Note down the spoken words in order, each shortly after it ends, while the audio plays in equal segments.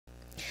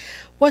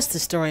What's the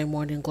story,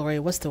 Morning Glory?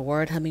 What's the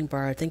word,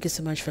 Hummingbird? Thank you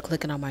so much for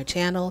clicking on my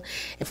channel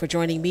and for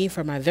joining me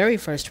for my very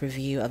first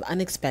review of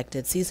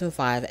Unexpected Season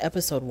 5,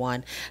 Episode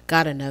 1,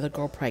 Got Another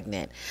Girl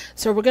Pregnant.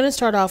 So we're going to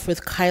start off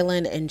with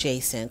Kylan and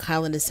Jason.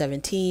 Kylan is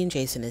 17,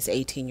 Jason is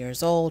 18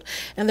 years old,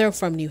 and they're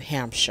from New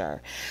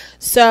Hampshire.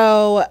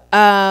 So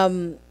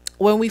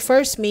when we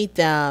first meet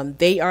them,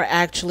 they are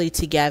actually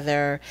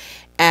together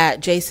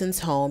at Jason's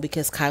home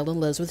because Kylan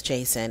lives with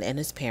Jason and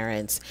his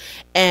parents,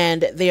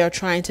 and they are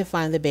trying to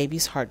find the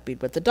baby's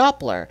heartbeat with the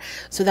Doppler.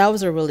 So that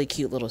was a really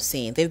cute little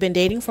scene. They've been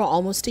dating for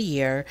almost a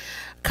year.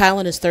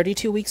 Kylan is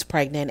 32 weeks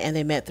pregnant, and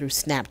they met through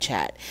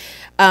Snapchat.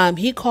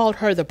 He called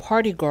her the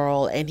party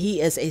girl, and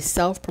he is a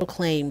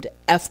self-proclaimed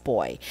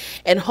F-boy.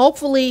 And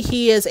hopefully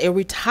he is a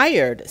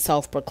retired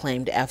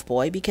self-proclaimed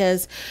F-boy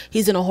because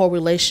he's in a whole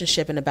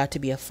relationship and about to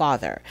be a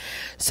father.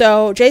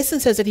 So Jason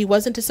says that he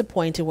wasn't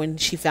disappointed when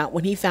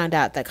he found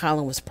out that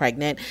Kylan was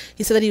pregnant.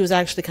 He said that he was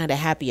actually kind of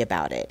happy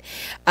about it.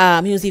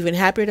 He was even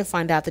happier to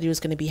find out that he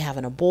was going to be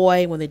having a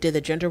boy. When they did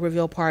the gender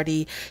reveal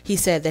party, he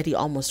said that he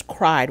almost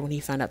cried when he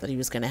found out that he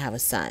was going to have a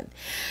son.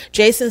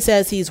 Jason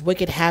says he's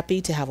wicked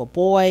happy to have a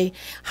boy.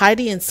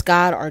 Heidi and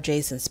Scott are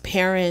Jason's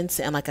parents,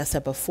 and like I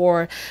said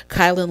before,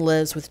 Kylan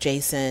lives with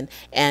Jason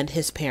and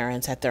his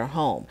parents at their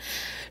home.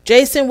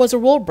 Jason was a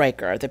rule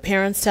breaker. The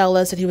parents tell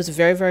us that he was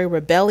very, very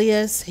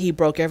rebellious. He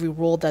broke every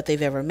rule that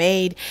they've ever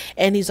made,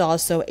 and he's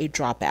also a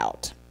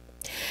dropout.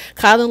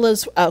 Kylan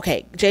lives,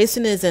 okay,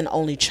 Jason is an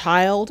only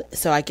child,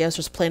 so I guess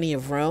there's plenty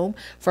of room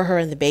for her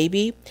and the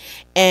baby.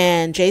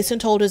 And Jason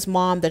told his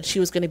mom that she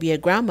was going to be a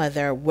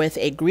grandmother with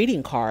a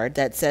greeting card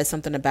that says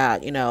something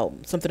about,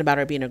 something about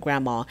her being a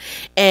grandma.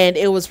 And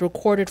it was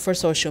recorded for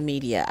social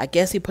media. I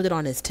guess he put it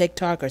on his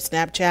TikTok or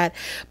Snapchat,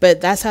 but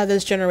that's how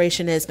this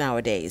generation is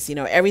nowadays.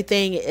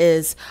 Everything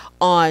is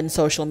on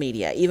social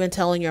media, even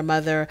telling your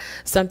mother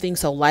something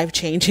so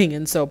life-changing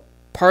and so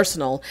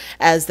personal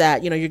as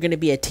that you're going to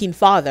be a teen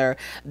father.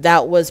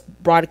 That was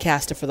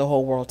broadcasted for the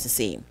whole world to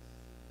see.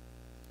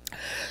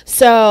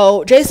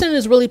 So Jason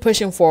is really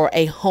pushing for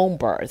a home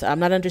birth. I'm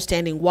not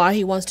understanding why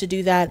he wants to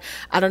do that.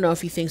 I don't know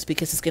if he thinks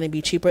because it's going to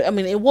be cheaper. I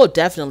mean, it will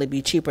definitely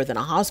be cheaper than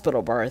a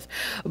hospital birth,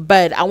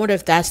 but I wonder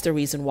if that's the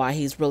reason why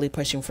he's really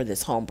pushing for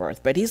this home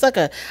birth. But he's like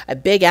a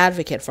big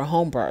advocate for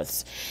home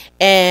births.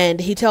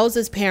 And he tells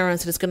his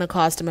parents that it's going to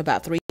cost him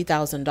about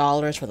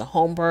 $3,000 for the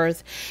home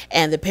birth.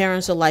 And the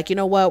parents are like, you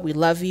know what? We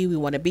love you. We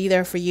want to be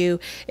there for you.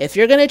 If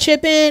you're going to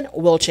chip in,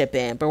 we'll chip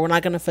in, but we're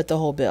not going to foot the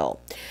whole bill.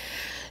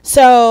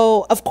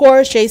 So, of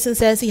course, Jason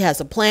says he has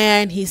a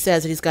plan. He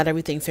says that he's got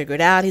everything figured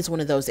out. He's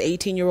one of those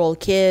 18-year-old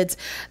kids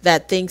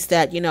that thinks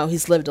that,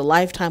 he's lived a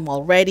lifetime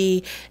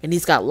already and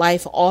he's got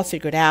life all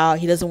figured out.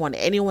 He doesn't want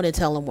anyone to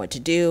tell him what to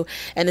do.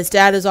 And his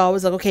dad is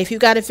always like, okay, if you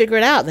got to figure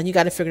it out, then you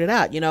got to figure it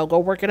out. Go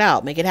work it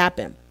out, make it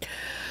happen.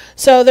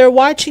 So they're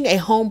watching a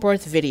home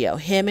birth video.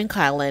 Him and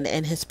Kylan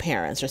and his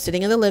parents are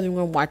sitting in the living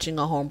room watching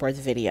a home birth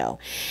video.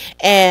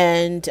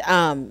 And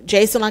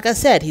Jason, like I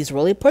said, he's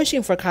really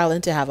pushing for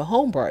Kylan to have a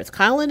home birth.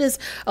 Kylan is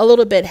a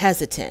little bit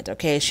hesitant,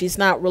 okay? She's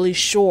not really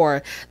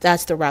sure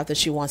that's the route that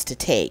she wants to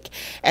take.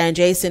 And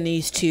Jason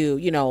needs to,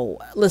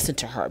 listen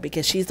to her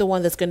because she's the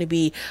one that's going to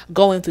be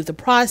going through the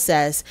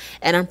process.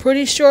 And I'm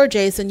pretty sure,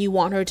 Jason, you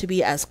want her to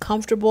be as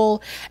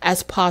comfortable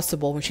as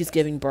possible when she's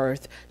giving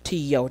birth to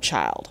your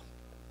child.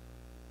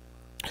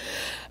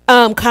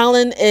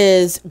 Kylan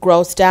is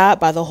grossed out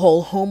by the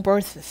whole home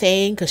birth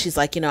thing because she's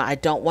like, I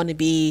don't want to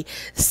be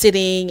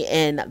sitting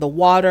in the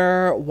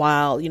water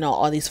while,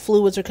 all these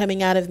fluids are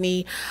coming out of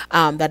me.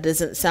 That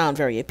doesn't sound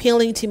very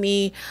appealing to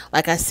me.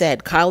 Like I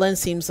said, Kylan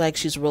seems like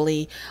she's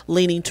really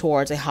leaning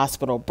towards a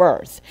hospital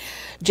birth.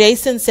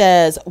 Jason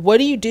says, what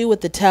do you do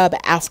with the tub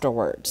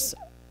afterwards?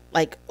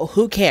 Like,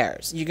 who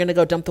cares? You're going to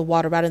go dump the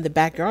water out in the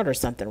backyard or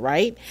something,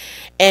 right?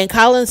 And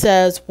Kylan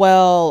says,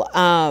 well,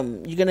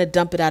 you're going to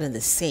dump it out in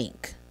the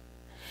sink.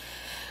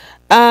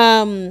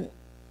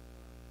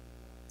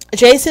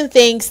 Jason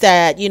thinks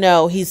that,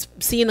 he's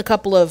seen a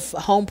couple of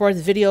home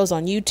birth videos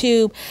on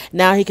YouTube.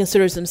 Now he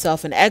considers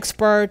himself an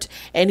expert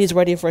and he's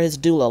ready for his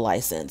doula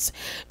license.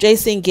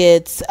 Jason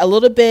gets a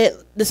little bit,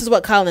 this is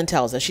what Kylan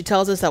tells us. She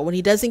tells us that when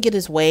he doesn't get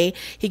his way,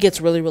 he gets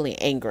really, really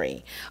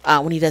angry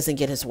when he doesn't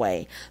get his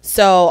way.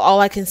 So all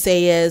I can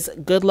say is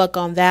good luck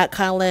on that,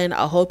 Kylan.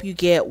 I hope you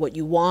get what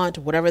you want,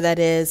 whatever that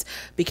is,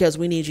 because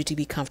we need you to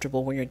be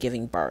comfortable when you're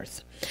giving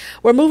birth.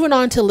 We're moving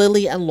on to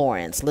Lily and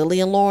Lawrence. Lily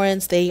and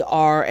Lawrence, they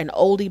are an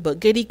oldie but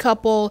goodie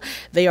couple.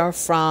 They are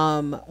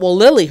from, well,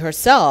 Lily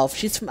herself,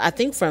 she's from, I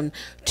think from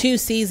 2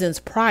 seasons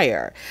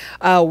prior.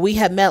 We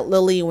had met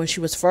Lily when she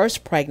was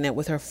first pregnant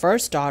with her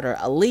first daughter,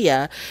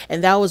 Aaliyah,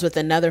 and that was with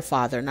another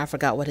father, and I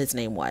forgot what his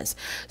name was.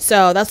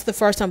 So that's the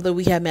first time that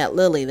we had met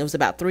Lily. It was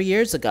about 3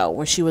 years ago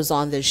when she was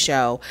on this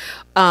show.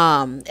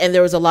 And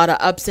there was a lot of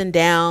ups and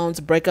downs,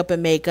 breakup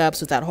and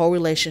makeups with that whole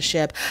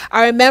relationship.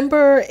 I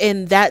remember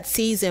in that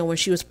season when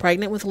she was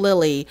pregnant with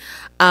Lily,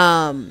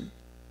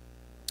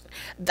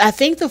 I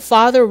think the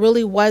father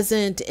really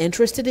wasn't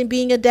interested in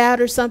being a dad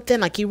or something.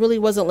 Like he really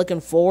wasn't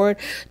looking forward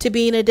to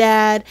being a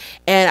dad.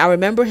 And I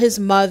remember his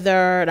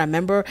mother, and I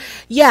remember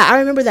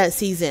that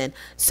season.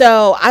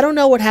 So I don't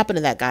know what happened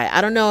to that guy.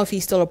 I don't know if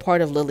he's still a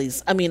part of of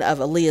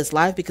Aaliyah's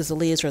life, because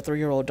Aaliyah is her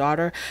 3-year-old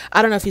daughter.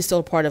 I don't know if he's still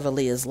a part of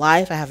Aaliyah's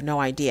life. I have no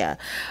idea.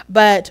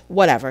 But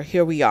whatever,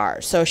 here we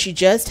are. So she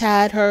just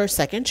had her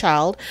second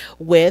child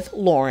with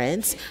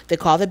Lawrence. They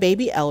call the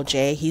baby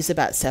LJ. He's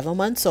about 7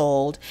 months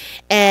old.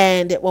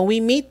 And when we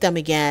meet them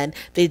again,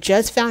 they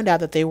just found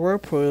out that they were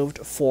approved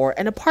for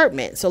an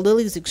apartment. So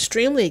Lily's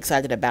extremely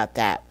excited about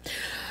that.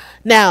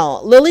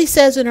 Now, Lily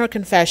says in her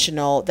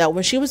confessional that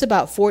when she was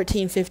about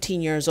 14,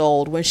 15 years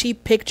old, when she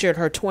pictured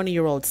her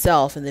 20-year-old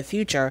self in the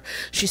future,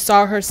 she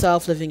saw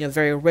herself living a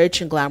very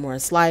rich and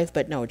glamorous life,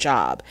 but no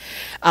job,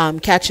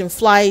 catching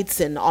flights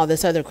and all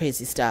this other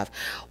crazy stuff.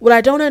 What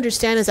I don't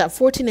understand is at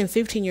 14 and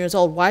 15 years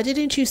old, why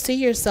didn't you see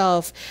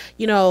yourself,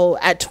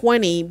 at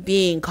 20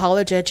 being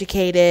college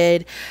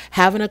educated,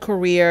 having a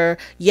career,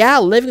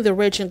 living the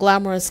rich and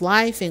glamorous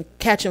life and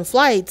catching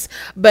flights,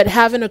 but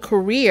having a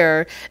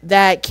career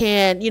that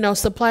can,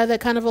 supply that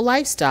kind of a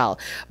lifestyle.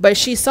 But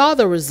she saw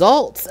the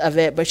results of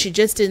it, but she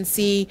just didn't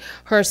see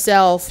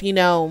herself,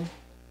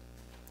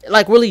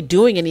 like really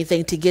doing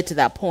anything to get to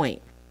that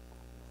point.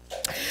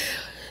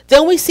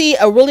 Then we see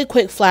a really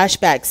quick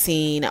flashback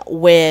scene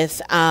with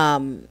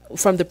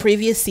from the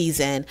previous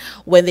season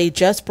when they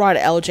just brought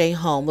LJ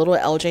home, little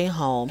LJ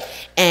home,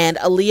 and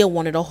Aaliyah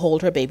wanted to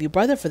hold her baby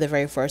brother for the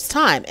very first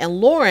time. And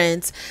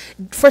Lawrence,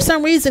 for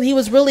some reason, he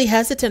was really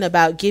hesitant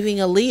about giving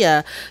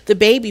Aaliyah the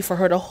baby for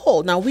her to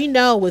hold. Now we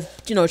know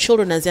with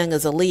children as young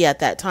as Aaliyah at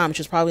that time,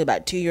 she was probably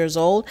about 2 years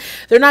old,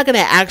 they're not going to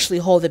actually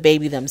hold the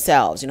baby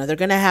themselves. They're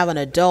going to have an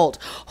adult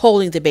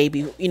holding the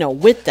baby,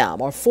 with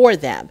them or for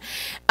them.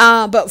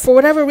 But for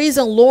whatever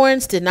reason,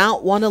 Lawrence did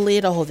not want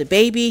Aaliyah to hold the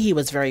baby. He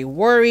was very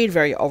worried,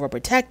 very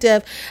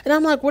overprotective. And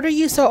I'm like, what are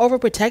you so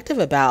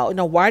overprotective about?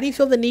 Why do you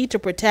feel the need to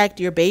protect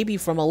your baby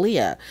from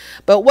Aaliyah?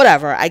 But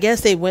whatever, I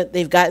guess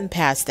they've gotten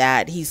past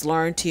that. He's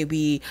learned to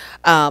be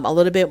a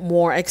little bit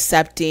more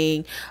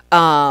accepting,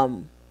 a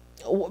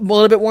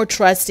little bit more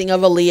trusting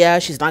of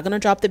Aaliyah. She's not going to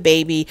drop the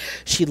baby.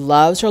 She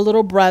loves her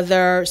little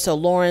brother. So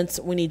Lawrence,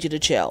 we need you to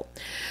chill.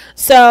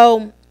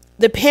 So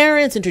the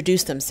parents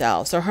introduced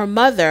themselves. So her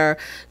mother,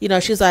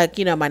 she's like,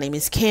 my name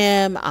is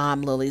Kim.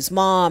 I'm Lily's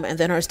mom. And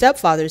then her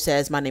stepfather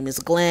says, my name is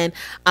Glenn.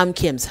 I'm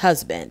Kim's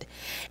husband.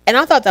 And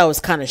I thought that was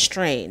kind of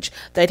strange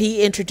that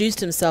he introduced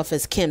himself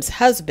as Kim's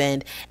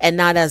husband and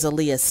not as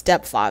Aaliyah's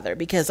stepfather,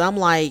 because I'm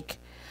like,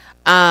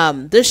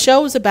 this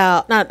show is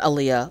about, not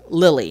Aaliyah,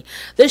 Lily.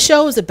 This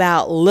show is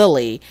about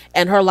Lily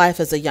and her life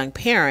as a young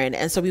parent.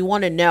 And so we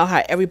want to know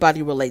how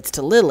everybody relates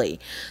to Lily.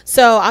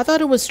 So I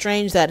thought it was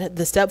strange that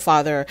the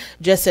stepfather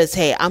just says,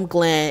 hey, I'm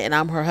Glenn and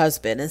I'm her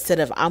husband, instead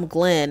of I'm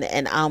Glenn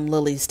and I'm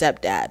Lily's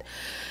stepdad.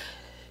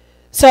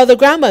 So the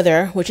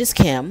grandmother, which is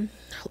Kim,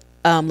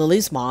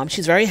 Lily's mom,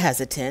 she's very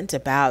hesitant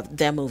about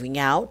them moving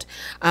out.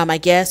 I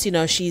guess,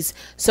 she's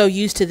so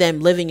used to them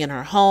living in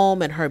her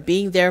home and her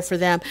being there for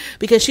them,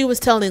 because she was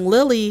telling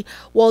Lily,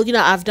 well,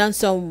 I've done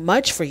so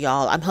much for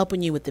y'all. I'm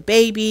helping you with the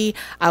baby.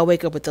 I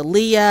wake up with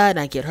Aaliyah and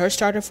I get her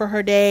started for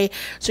her day.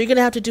 So you're going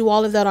to have to do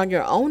all of that on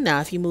your own now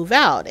if you move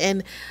out.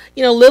 And,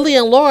 Lily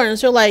and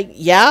Lawrence are like,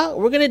 yeah,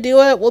 we're going to do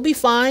it. We'll be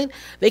fine.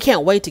 They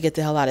can't wait to get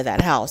the hell out of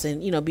that house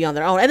and, be on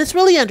their own. And it's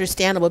really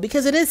understandable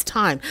because it is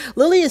time.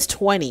 Lily is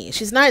 20.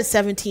 She's not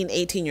 17,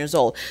 18 years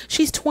old.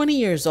 She's 20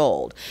 years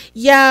old.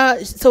 Yeah,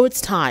 so it's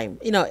time.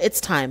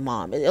 It's time,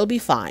 Mom. It'll be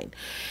fine.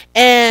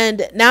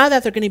 And now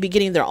that they're going to be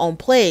getting their own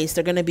place,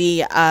 they're going to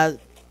be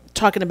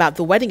talking about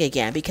the wedding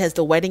again, because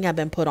the wedding had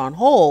been put on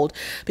hold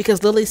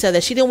because Lily said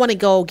that she didn't want to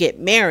go get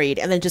married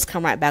and then just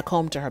come right back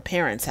home to her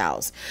parents'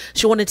 house.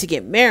 She wanted to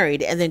get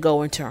married and then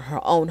go into her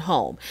own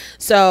home.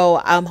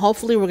 So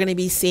hopefully we're going to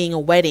be seeing a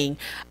wedding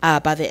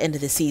by the end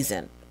of the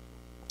season.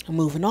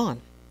 Moving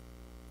on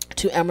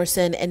to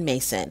Emerson and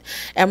Mason.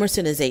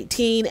 Emerson is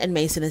 18 and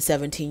Mason is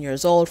 17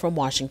 years old, from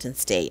Washington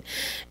State.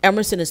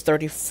 Emerson is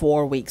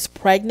 34 weeks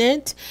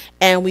pregnant,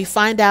 and we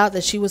find out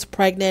that she was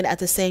pregnant at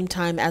the same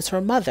time as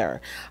her mother,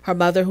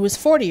 who is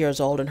 40 years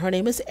old, and her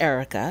name is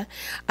Erica.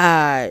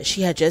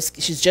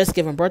 She's just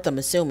given birth, I'm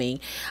assuming.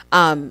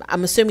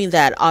 I'm assuming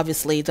that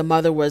obviously the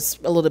mother was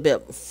a little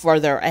bit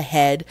further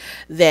ahead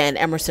than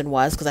Emerson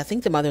was, because I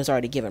think the mother's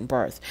already given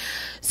birth.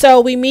 So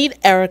we meet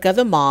Erica,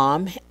 the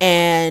mom,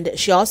 and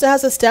she also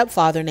has a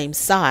stepfather named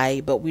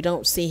Cy, but we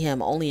don't see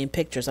him, only in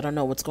pictures. I don't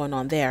know what's going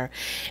on there.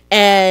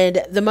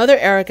 And the mother,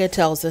 Erica,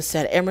 tells us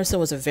that Emerson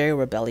was a very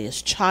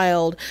rebellious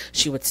child.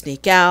 She would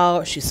sneak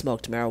out, she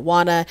smoked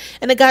marijuana,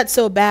 and it got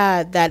so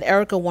bad that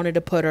Erica wanted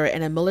to put her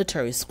in a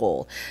military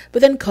school.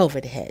 But then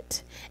COVID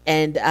hit,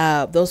 and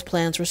those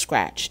plans were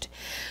scratched.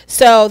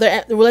 So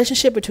the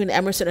relationship between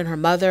Emerson and her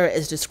mother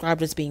is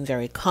described as being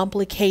very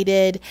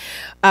complicated.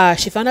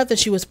 She found out that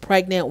she was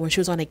pregnant when she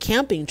was on a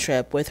camping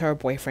trip with her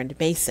boyfriend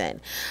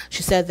Mason.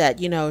 She said that,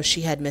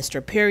 she had missed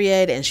her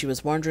period and she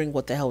was wondering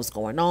what the hell was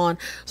going on.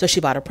 So she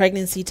bought a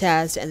pregnancy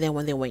test, and then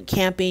when they went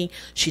camping,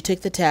 she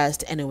took the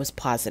test and it was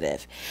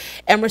positive.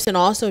 Emerson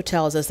also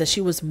tells us that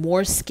she was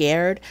more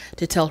scared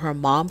to tell her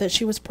mom that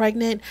she was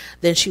pregnant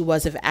than she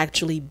was of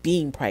actually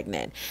being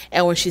pregnant.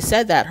 And when she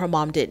said that, her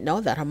mom didn't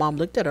know that. Her mom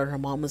looked at her and her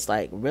mom was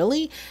like,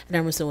 "Really?" And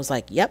Emerson was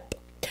like, "Yep."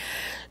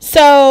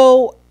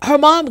 So her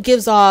mom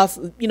gives off,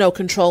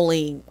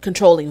 controlling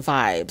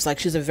vibes. Like,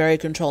 she's a very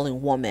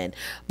controlling woman,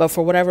 but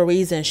for whatever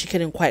reason, she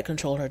couldn't quite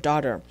control her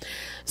daughter.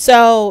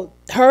 So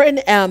her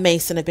and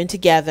Mason have been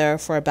together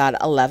for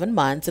about 11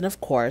 months. And of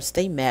course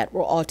they met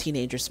where all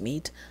teenagers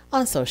meet,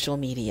 on social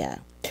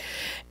media.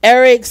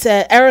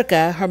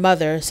 Erica, her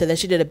mother, said that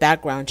she did a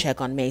background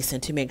check on Mason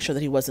to make sure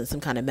that he wasn't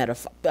some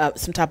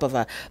type of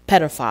a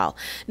pedophile.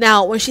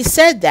 Now, when she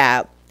said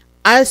that,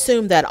 I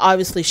assume that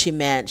obviously she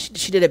meant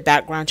she did a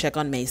background check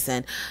on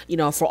Mason,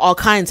 for all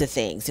kinds of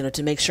things,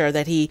 to make sure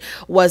that he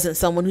wasn't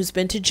someone who's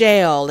been to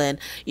jail and,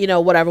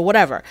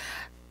 whatever.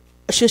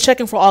 She was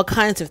checking for all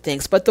kinds of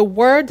things. But the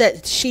word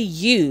that she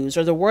used,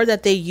 or the word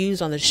that they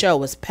used on the show,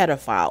 was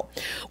pedophile,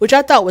 which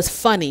I thought was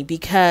funny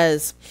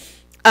because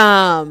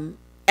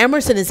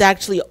Emerson is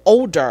actually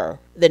older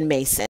than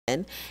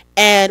Mason.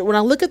 And when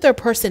I look at their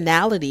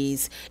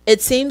personalities, it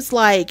seems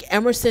like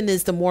Emerson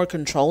is the more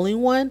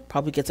controlling one,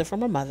 probably gets it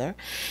from her mother.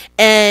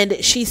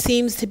 And she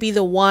seems to be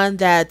the one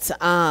that's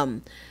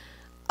a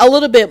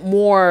little bit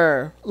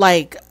more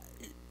like,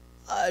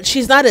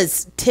 she's not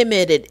as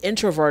timid and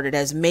introverted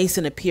as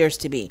Mason appears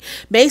to be.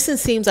 Mason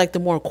seems like the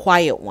more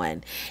quiet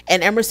one,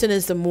 and Emerson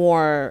is the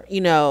more,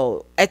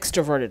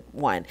 extroverted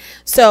one.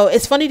 So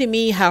it's funny to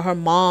me how her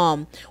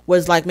mom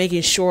was like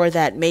making sure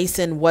that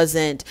Mason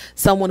wasn't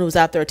someone who was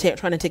out there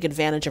trying to take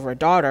advantage of her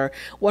daughter,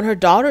 when her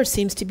daughter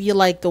seems to be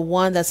like the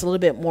one that's a little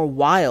bit more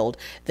wild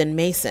than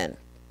Mason.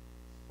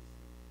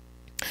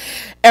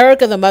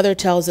 Erica, the mother,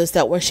 tells us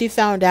that when she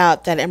found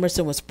out that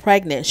Emerson was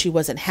pregnant, she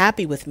wasn't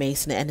happy with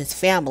Mason and his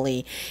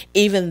family,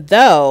 even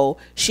though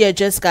she had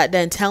just got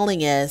done telling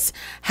us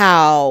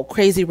how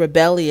crazy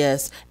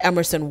rebellious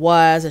Emerson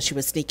was, and she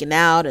was sneaking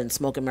out and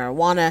smoking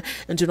marijuana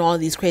and doing all of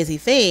these crazy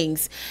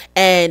things.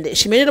 And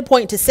she made it a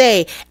point to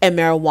say, and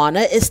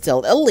marijuana is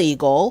still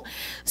illegal.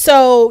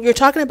 So you're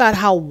talking about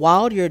how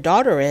wild your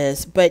daughter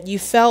is, but you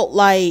felt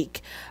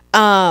like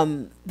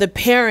the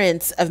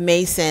parents of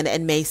Mason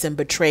and Mason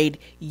betrayed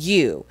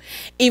you,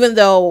 even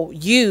though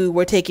you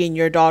were taking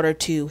your daughter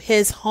to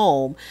his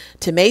home,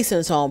 to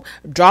Mason's home,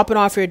 dropping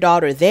off your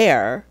daughter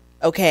there.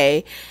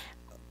 Okay.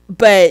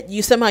 But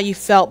you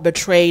felt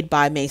betrayed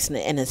by Mason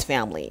and his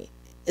family.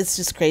 It's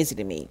just crazy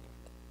to me.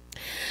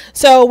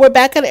 So we're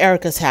back at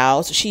Erica's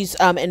house. She's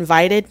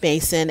invited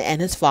Mason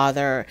and his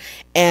father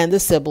and the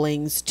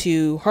siblings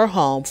to her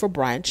home for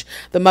brunch.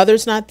 The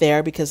mother's not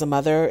there because the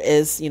mother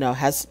is,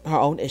 has her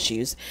own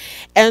issues.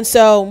 And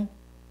so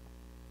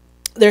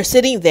they're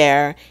sitting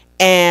there,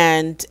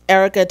 and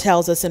Erica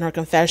tells us in her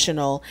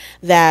confessional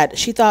that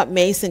she thought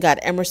Mason got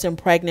Emerson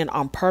pregnant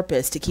on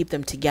purpose to keep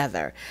them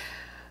together.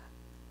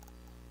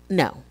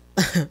 No.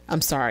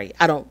 I'm sorry.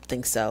 I don't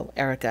think so,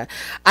 Erica.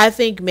 I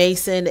think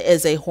Mason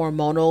is a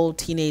hormonal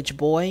teenage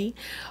boy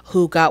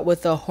who got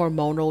with a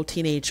hormonal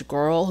teenage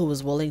girl who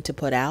was willing to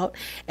put out,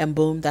 and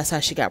boom, that's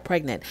how she got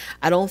pregnant.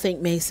 I don't think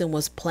Mason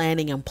was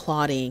planning and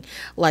plotting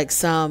like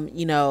some,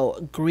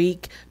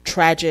 Greek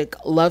tragic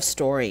love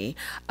story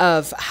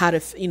of how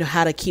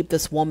to keep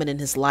this woman in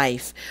his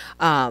life.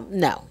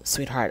 No,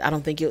 sweetheart. I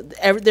don't think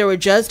they were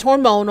just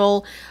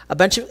hormonal,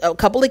 a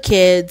couple of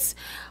kids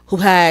who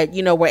had,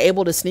 were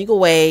able to sneak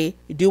away,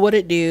 do what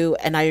it do,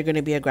 and now you're going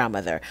to be a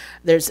grandmother.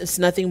 It's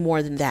nothing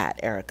more than that,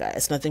 Erica.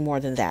 It's nothing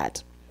more than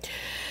that.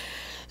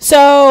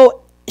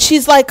 So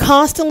she's like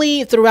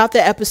constantly throughout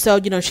the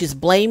episode, she's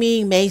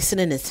blaming Mason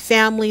and his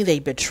family. They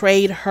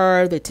betrayed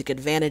her. They took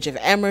advantage of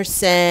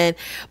Emerson,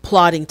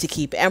 plotting to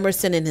keep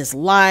Emerson in his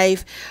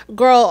life.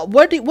 Girl,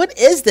 what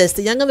is this?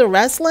 The Young and the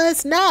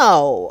Restless?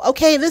 No.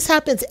 Okay, this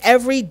happens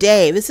every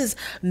day. This is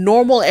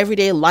normal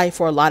everyday life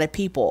for a lot of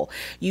people.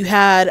 You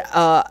had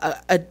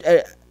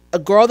a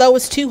girl that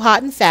was too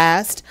hot and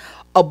fast,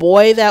 a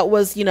boy that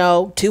was,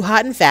 too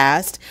hot and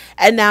fast,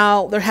 and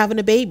now they're having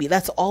a baby.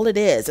 That's all it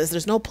is.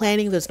 There's no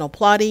planning, there's no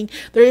plotting,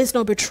 there is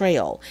no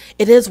betrayal.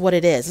 It is what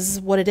it is. This is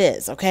what it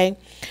is, okay?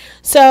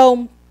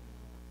 So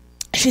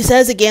she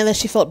says again that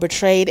she felt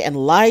betrayed and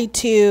lied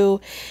to,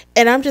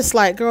 and I'm just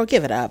like, girl,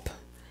 give it up.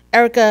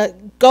 Erica,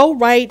 go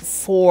write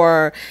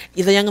for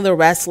The Young and the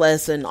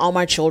Restless and All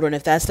My Children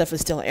if that stuff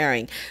is still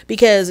airing,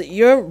 because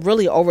you're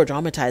really over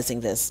dramatizing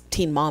this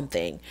teen mom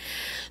thing.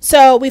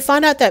 So we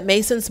find out that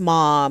Mason's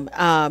mom,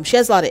 she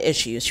has a lot of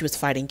issues. She was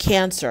fighting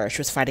cancer. She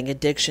was fighting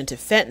addiction to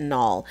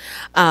fentanyl.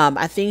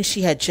 I think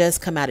she had just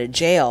come out of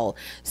jail.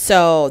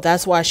 So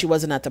that's why she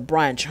wasn't at the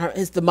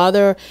brunch. The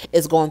mother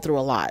is going through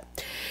a lot.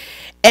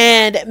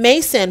 And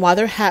Mason, while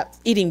they're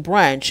eating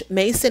brunch,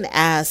 Mason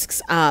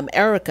asks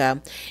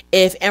Erica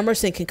if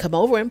Emerson can come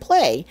over and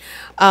play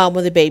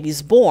when the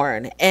baby's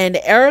born. And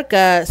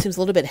Erica seems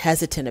a little bit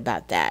hesitant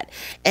about that.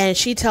 And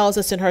she tells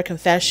us in her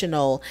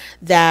confessional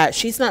that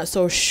she's not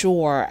so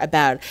sure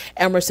about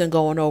Emerson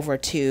going over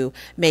to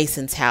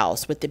Mason's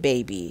house with the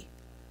baby.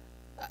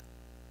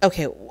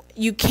 Okay,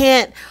 you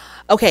can't.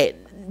 Okay,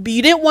 but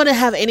you didn't want to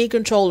have any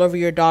control over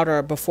your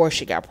daughter before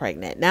she got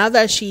pregnant. Now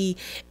that she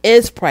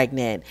is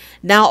pregnant,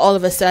 now all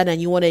of a sudden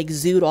you want to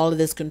exude all of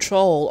this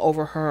control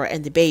over her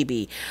and the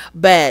baby.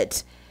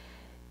 But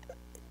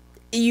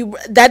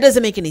that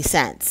doesn't make any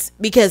sense,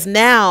 because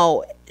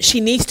now she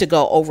needs to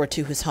go over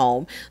to his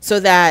home so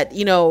that,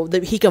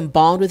 he can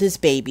bond with his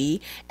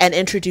baby and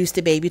introduce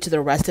the baby to the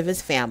rest of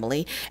his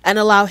family and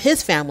allow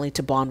his family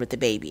to bond with the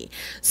baby.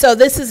 So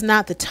this is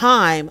not the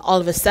time all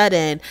of a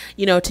sudden,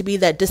 to be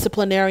that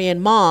disciplinarian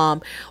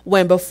mom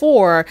when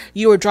before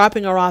you were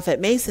dropping her off at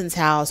Mason's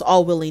house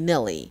all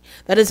willy-nilly.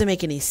 That doesn't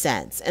make any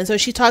sense. And so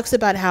she talks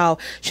about how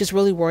she's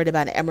really worried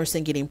about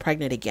Emerson getting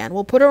pregnant again.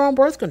 Well, put her on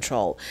birth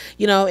control,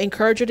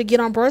 encourage her to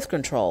get on birth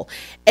control.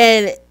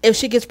 And if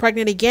she gets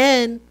pregnant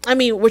again,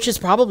 which is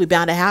probably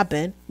bound to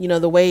happen,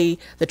 the way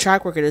the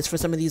track record is for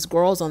some of these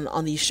girls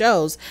on these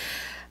shows.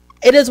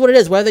 It is what it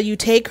is. Whether you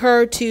take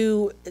her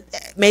to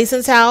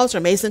Mason's house or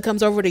Mason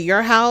comes over to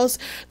your house,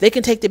 they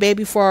can take the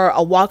baby for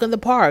a walk in the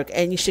park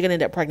and she's going to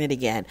end up pregnant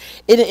again.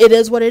 It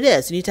is what it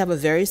is. You need to have a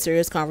very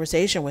serious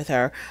conversation with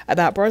her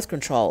about birth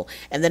control.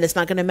 And then it's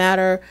not going to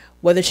matter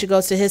whether she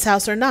goes to his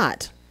house or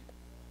not.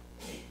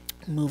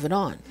 Moving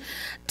on.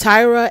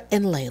 Tyra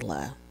and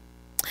Layla.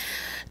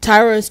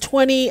 Tyra is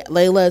 20.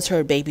 Layla is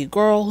her baby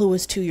girl who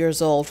is 2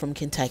 years old from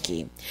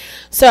Kentucky.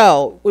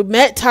 So we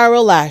met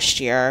Tyra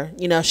last year.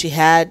 She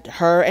had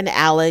her and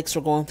Alex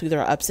were going through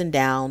their ups and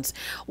downs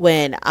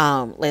when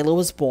Layla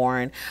was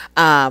born.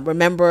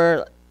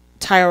 Remember,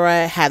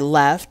 Tyra had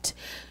left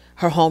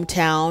her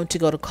hometown to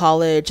go to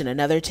college in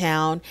another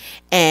town,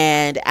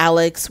 and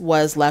Alex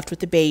was left with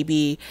the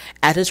baby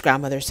at his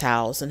grandmother's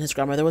house, and his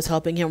grandmother was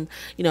helping him,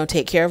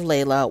 take care of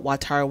Layla while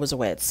Tyra was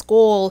away at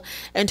school.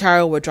 And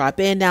Tyra would drop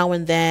in now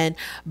and then,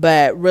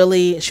 but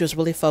really she was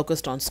really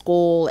focused on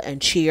school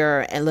and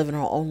cheer and living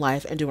her own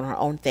life and doing her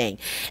own thing.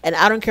 And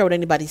I don't care what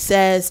anybody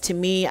says. To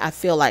me, I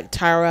feel like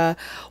Tyra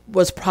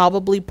was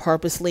probably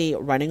purposely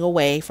running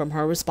away from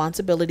her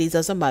responsibilities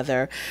as a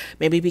mother,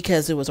 maybe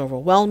because it was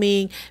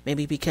overwhelming,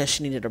 maybe because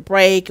she needed a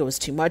break, it was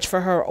too much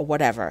for her, or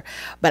whatever.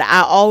 But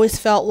I always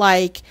felt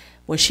like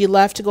when she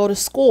left to go to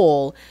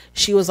school,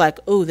 she was like,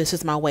 ooh, this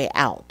is my way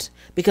out,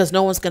 because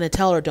no one's going to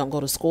tell her don't go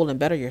to school and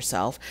better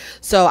yourself.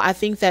 So I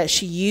think that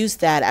she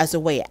used that as a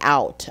way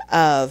out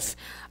of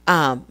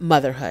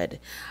motherhood.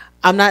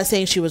 I'm not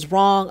saying she was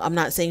wrong. I'm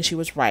not saying she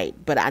was right,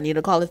 but I need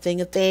to call a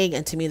thing a thing.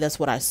 And to me, that's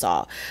what I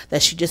saw,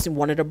 that she just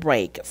wanted a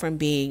break from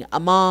being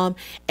a mom,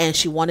 and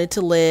she wanted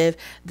to live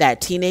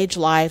that teenage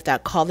life,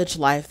 that college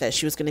life that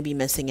she was going to be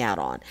missing out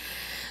on.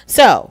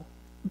 So,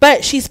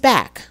 but she's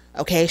back.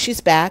 Okay,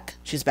 she's back.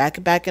 She's back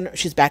in her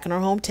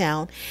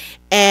hometown.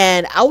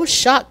 And I was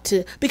shocked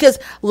because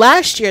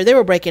last year they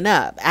were breaking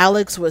up.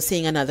 Alex was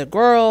seeing another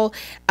girl.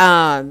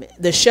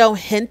 The show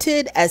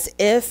hinted as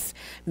if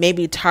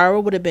maybe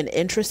Tyra would have been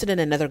interested in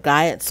another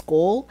guy at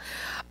school,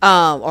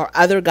 or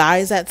other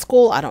guys at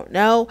school. I don't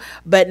know.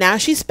 But now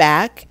she's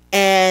back,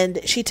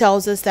 and she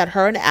tells us that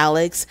her and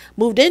Alex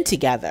moved in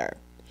together.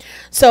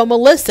 So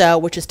Melissa,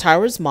 which is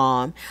Tyra's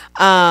mom,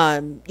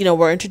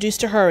 we're introduced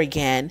to her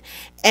again,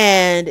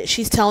 and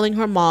she's telling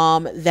her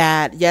mom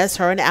that, yes,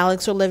 her and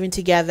Alex are living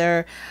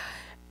together.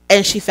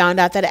 And she found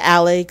out that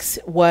Alex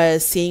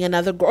was seeing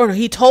another girl. No,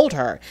 he told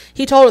her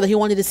that he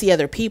wanted to see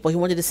other people. He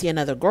wanted to see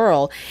another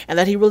girl, and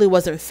that he really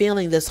wasn't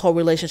feeling this whole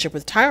relationship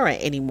with Tyra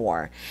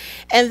anymore.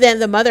 And then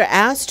the mother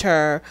asked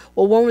her,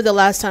 well, when was the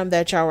last time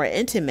that y'all were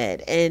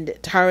intimate? And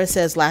Tyra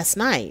says, last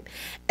night.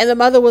 And the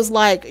mother was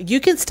like, you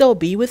can still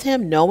be with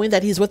him knowing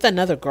that he's with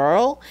another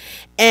girl?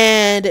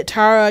 And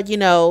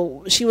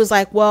Tyra, she was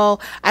like,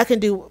 well, I can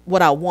do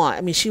what I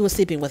want. She was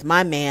sleeping with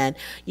my man,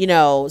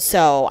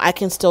 so I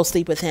can still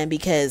sleep with him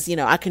because,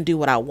 I can do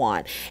what I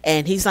want.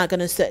 And he's not going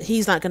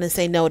to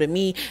say no to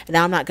me, and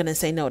I'm not going to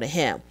say no to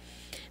him.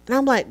 And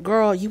I'm like,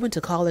 girl, you went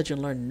to college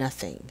and learned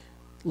nothing.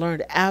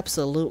 Learned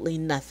absolutely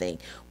nothing.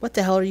 What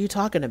the hell are you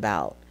talking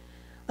about?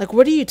 Like,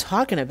 what are you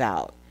talking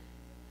about?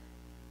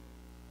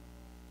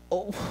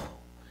 Oh,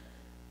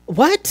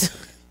 what?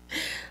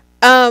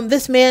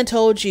 This man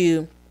told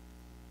you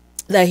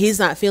that he's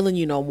not feeling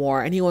you no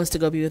more, and he wants to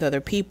go be with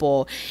other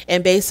people,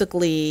 and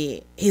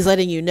basically he's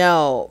letting you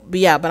know,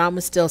 but I'm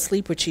gonna still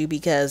sleep with you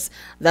because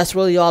that's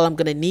really all I'm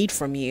gonna need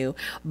from you,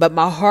 but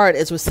my heart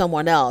is with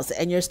someone else,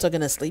 and you're still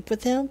gonna sleep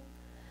with him?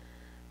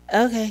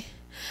 Okay.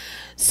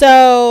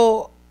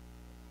 So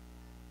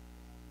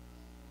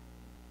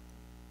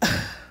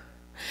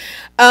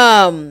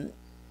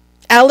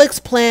Alex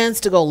plans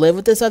to go live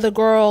with this other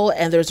girl,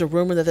 and there's a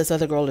rumor that this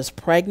other girl is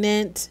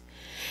pregnant.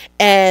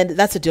 And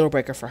that's a deal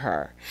breaker for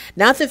her.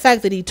 Not the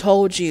fact that he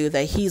told you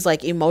that he's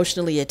like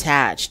emotionally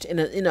attached in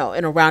a, in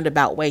a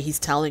roundabout way. He's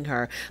telling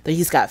her that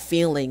he's got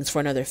feelings for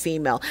another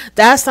female.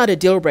 That's not a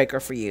deal breaker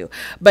for you.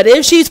 But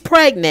if she's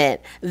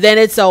pregnant, then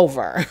it's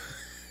over.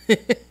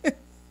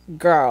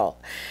 Girl,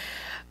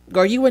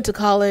 you went to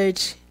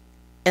college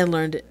and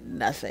learned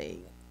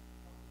nothing.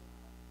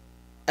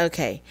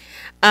 Okay.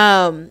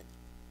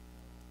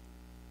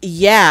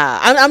 Yeah,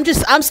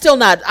 I'm still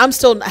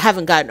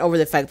haven't gotten over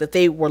the fact that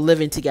they were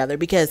living together,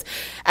 because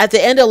at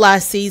the end of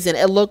last season,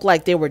 it looked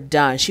like they were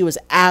done. She was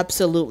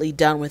absolutely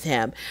done with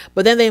him.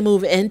 But then they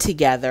move in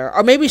together,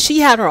 or maybe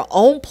she had her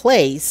own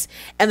place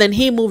and then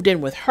he moved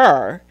in with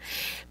her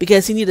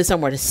because he needed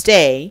somewhere to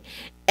stay.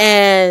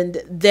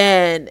 And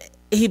then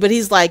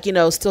he's like,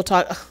 still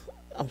talk.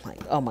 I'm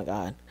like, oh my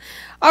God.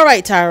 All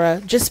right,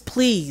 Tyra, just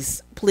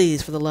please,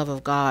 for the love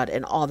of God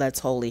and all that's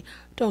holy,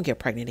 don't get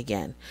pregnant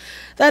again.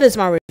 That is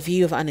my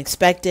review of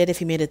Unexpected. If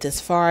you made it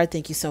this far,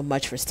 thank you so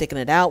much for sticking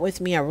it out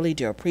with me. I really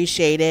do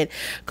appreciate it.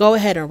 Go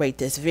ahead and rate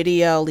this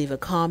video, leave a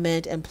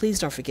comment, and please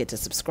don't forget to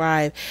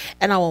subscribe.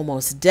 And I will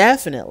most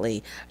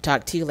definitely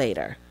talk to you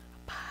later.